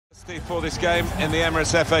For this game in the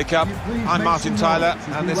Emirates FA Cup, I'm Martin Tyler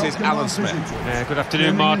and this is Alan Smith. Yeah, good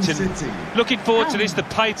afternoon, Martin. Looking forward to this. The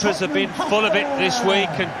papers have been full of it this week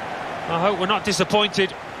and I hope we're not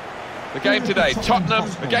disappointed. The game today, Tottenham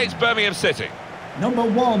against Birmingham City. Number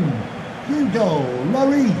 1, Hugo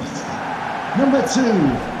Lloris. Number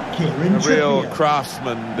 2, Kieran A real Trippier.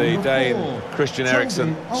 craftsman, the Dane Christian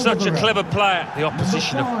Eriksen. Such a clever player. The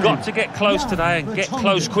opposition have got to get close today and get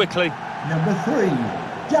close quickly. Number 3,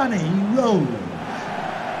 Danny Rose.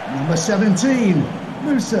 Number 17,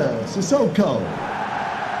 Musa Sissoko.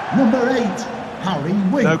 Number 8, Harry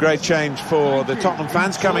Winks. No great change for the Tottenham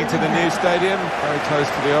fans coming to the new stadium. Very close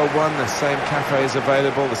to the old one. The same cafe is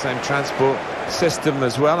available, the same transport system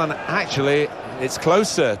as well. And actually, it's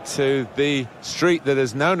closer to the street that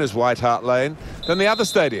is known as White Hart Lane than the other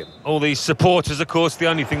stadium. All these supporters, of course, the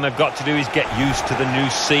only thing they've got to do is get used to the new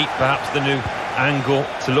seat, perhaps the new angle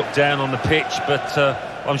to look down on the pitch. But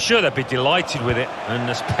I'm sure they'd be delighted with it, and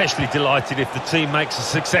especially delighted if the team makes a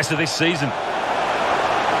success of this season.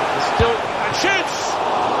 Still, and shoots!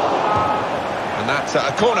 And that's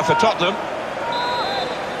a corner for Tottenham.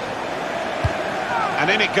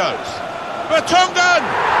 And in it goes. Vertonghen!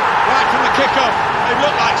 Right from the kick-off. They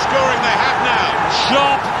look like scoring, they have now.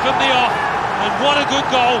 Sharp from the off, and what a good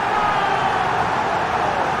goal.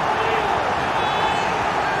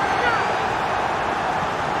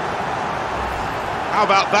 How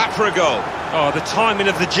about that for a goal? Oh, the timing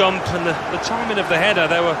of the jump and the timing of the header,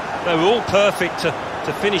 they were all perfect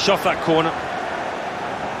to finish off that corner.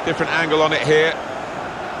 Different angle on it here.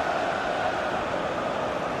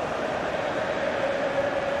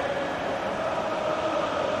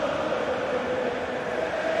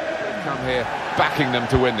 Come here, backing them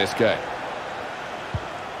to win this game.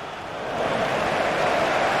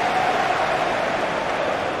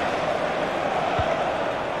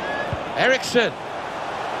 Eriksen.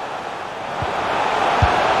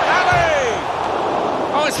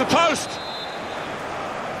 Oh, it's the post.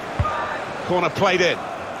 Corner played in.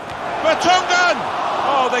 Vertonghen!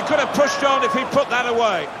 Oh, they could have pushed on if he put that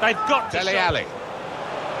away. They've got to Dele Alli.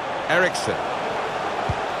 Eriksen.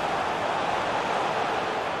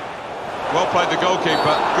 Well played, the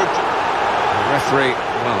goalkeeper. Good job. The referee,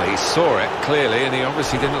 well, he saw it clearly, and he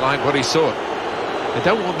obviously didn't like what he saw. They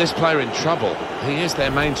don't want this player in trouble. He is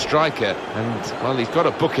their main striker, and, well, he's got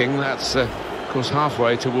a booking. That's, of course,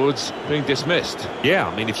 halfway towards being dismissed. Yeah,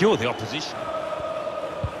 I mean, if you're the opposition.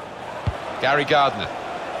 Gary Gardner.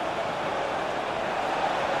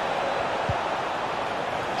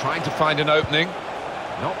 Trying to find an opening.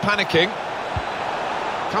 Not panicking.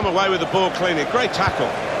 Come away with the ball cleanly. Great tackle.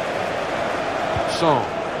 Son.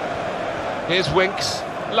 Here's Winks.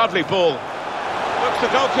 Lovely ball. Looks the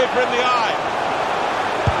goalkeeper in the eye.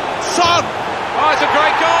 Son! Oh, it's a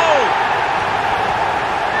great goal!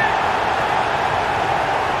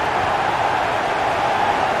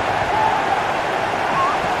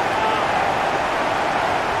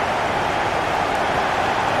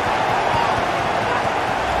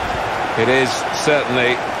 It is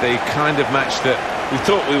certainly the kind of match that we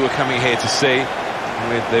thought we were coming here to see,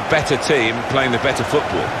 with the better team playing the better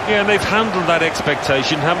football. Yeah, and they've handled that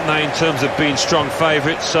expectation, haven't they, in terms of being strong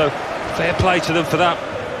favourites, so fair play to them for that.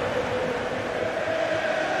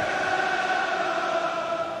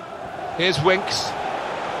 Here's Winks.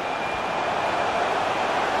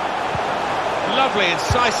 Lovely,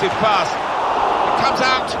 incisive pass. It comes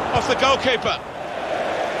out off the goalkeeper.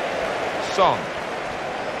 Son.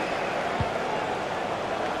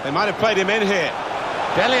 They might have played him in here.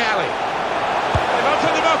 Dele Alli. They've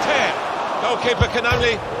opened him up here. Goalkeeper can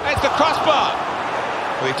only... It's the crossbar.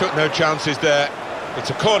 Well, he took no chances there. It's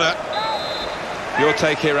a corner. Your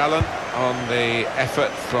take here, Alan, on the effort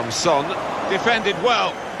from Son. Defended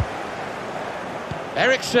well.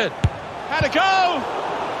 Eriksen. Had a go!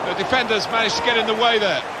 The defenders managed to get in the way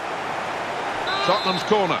there. Tottenham's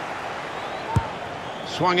corner.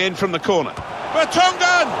 Swung in from the corner.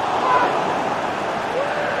 Vertonghen!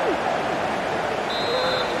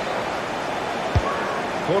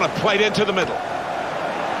 Corner played into the middle.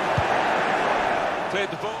 Cleared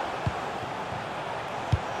the ball.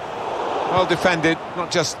 Well defended,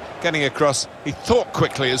 not just getting across, he thought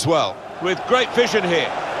quickly as well. With great vision here.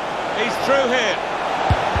 He's through here.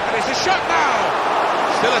 And it's a shot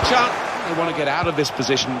now! Still a chance. They want to get out of this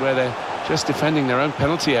position where they're just defending their own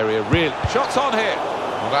penalty area, really. Shots on here.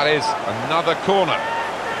 Well, that is another corner.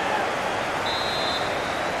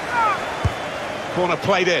 Corner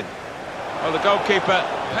played in. Well, the goalkeeper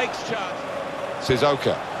takes charge.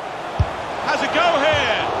 Sissoko has a go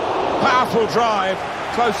here. Powerful drive,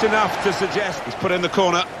 close enough to suggest he's put in the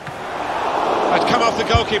corner. It's come off the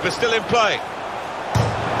goalkeeper, still in play.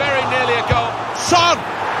 Very Shots on!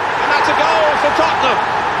 And that's a goal for Tottenham.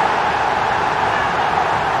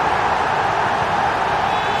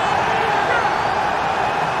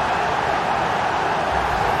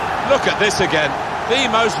 Look at this again. The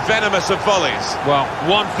most venomous of volleys. Well,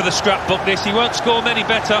 one for the scrapbook this. He won't score many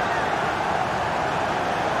better.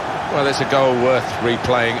 Well, it's a goal worth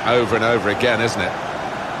replaying over and over again, isn't it?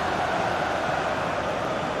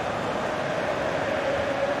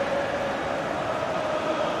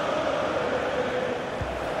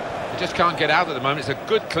 They just can't get out at the moment. It's a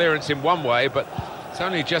good clearance in one way, but it's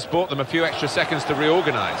only just bought them a few extra seconds to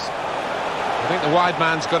reorganise. I think the wide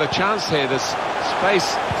man's got a chance here. There's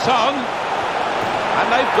space. Son! And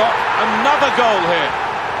they've got another goal here.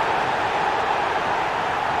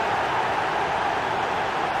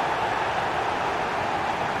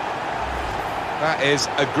 That is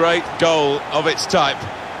a great goal of its type.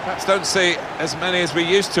 Perhaps don't see as many as we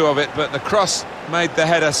used to of it, but the cross made the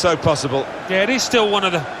header so possible. Yeah, it is still one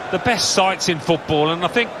of the best sights in football, and I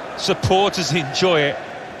think supporters enjoy it.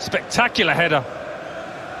 Spectacular header.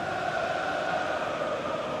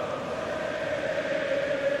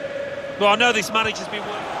 Well, I know this manager's been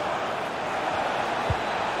working.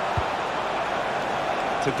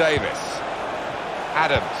 To Davis.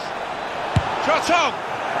 Adams. Shot on!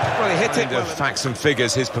 Well, he hit it. Facts and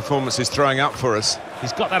figures his performance is throwing up for us.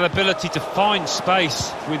 He's got that ability to find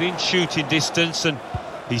space within shooting distance, and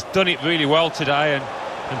he's done it really well today,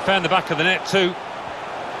 and found the back of the net too.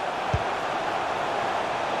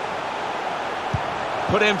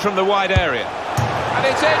 Put in from the wide area. And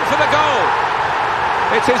it's in for the goal.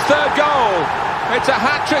 It's his third goal. It's a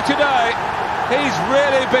hat-trick today. He's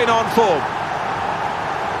really been on form.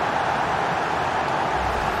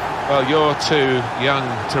 Well, you're too young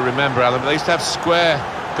to remember, Alan. They used to have square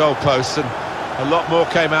goalposts, and a lot more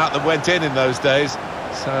came out than went in those days.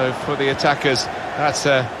 So for the attackers, that's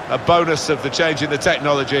a bonus of the change in the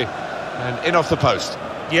technology. And in off the post.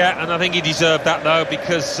 Yeah, and I think he deserved that, though,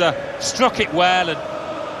 because struck it well and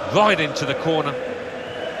right into the corner.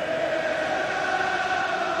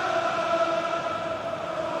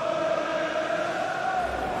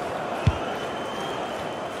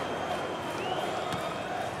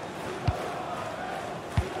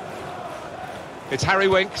 It's Harry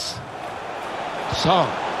Winks. Son.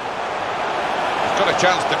 He's got a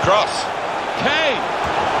chance to cross. Kane.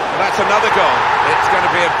 And that's another goal. It's going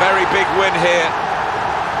to be a very big win here.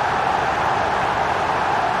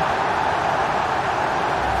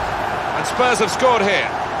 And Spurs have scored here.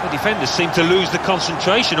 The defenders seem to lose the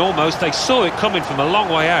concentration almost. They saw it coming from a long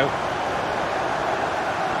way out.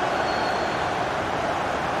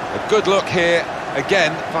 A good look here,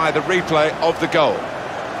 again, via the replay of the goal.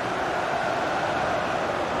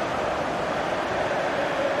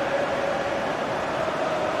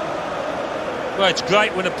 Well, it's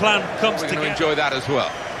great when a plan comes together. We're going to enjoy that as well.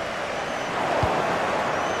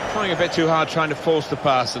 Trying a bit too hard, trying to force the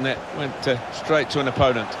pass, and it went straight to an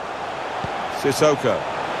opponent. Sissoko.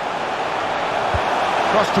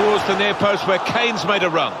 Cross towards the near post where Kane's made a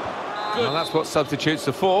run. Good. Well, that's what substitutes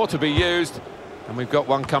are for, to be used. And we've got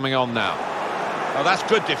one coming on now. Oh, that's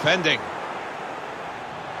good defending.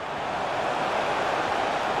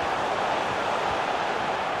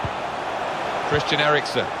 Christian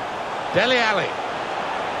Eriksen. Dele Alli.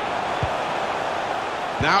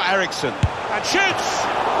 Now Eriksen. And shoots!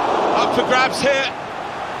 Up for grabs here.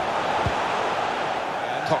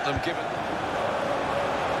 And Tottenham given.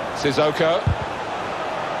 Sissoko.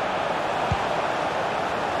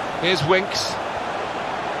 Here's Winks.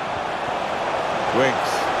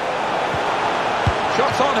 Winks.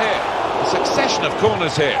 Shots on here. A succession of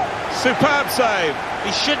corners here. Superb save.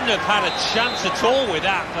 He shouldn't have had a chance at all with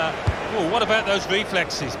that. Oh, what about those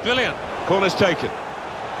reflexes? Brilliant. Corner's taken.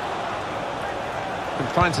 Can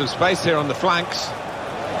find some space here on the flanks.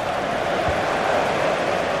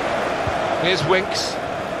 Here's Winks.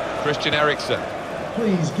 Christian Eriksen.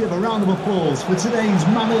 Please give a round of applause for today's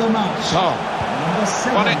man of the match. Son. Number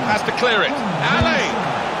 7. On it, has to clear it. Ali!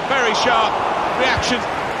 Very sharp reaction.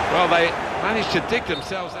 Well, they managed to dig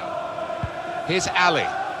themselves out. Here's Ali.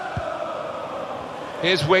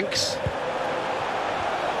 Here's Winks.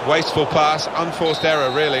 Wasteful pass, unforced error,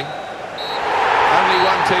 really. Only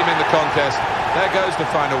one team in the contest. There goes the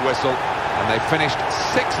final whistle, and they finished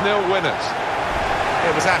 6-0 winners.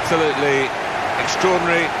 It was absolutely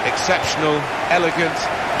extraordinary, exceptional, elegant,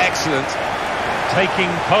 excellent. Taking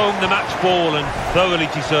home the match ball and thoroughly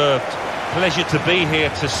deserved. Pleasure to be here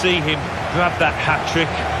to see him grab that hat-trick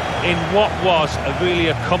in what was a really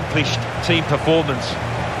accomplished team performance.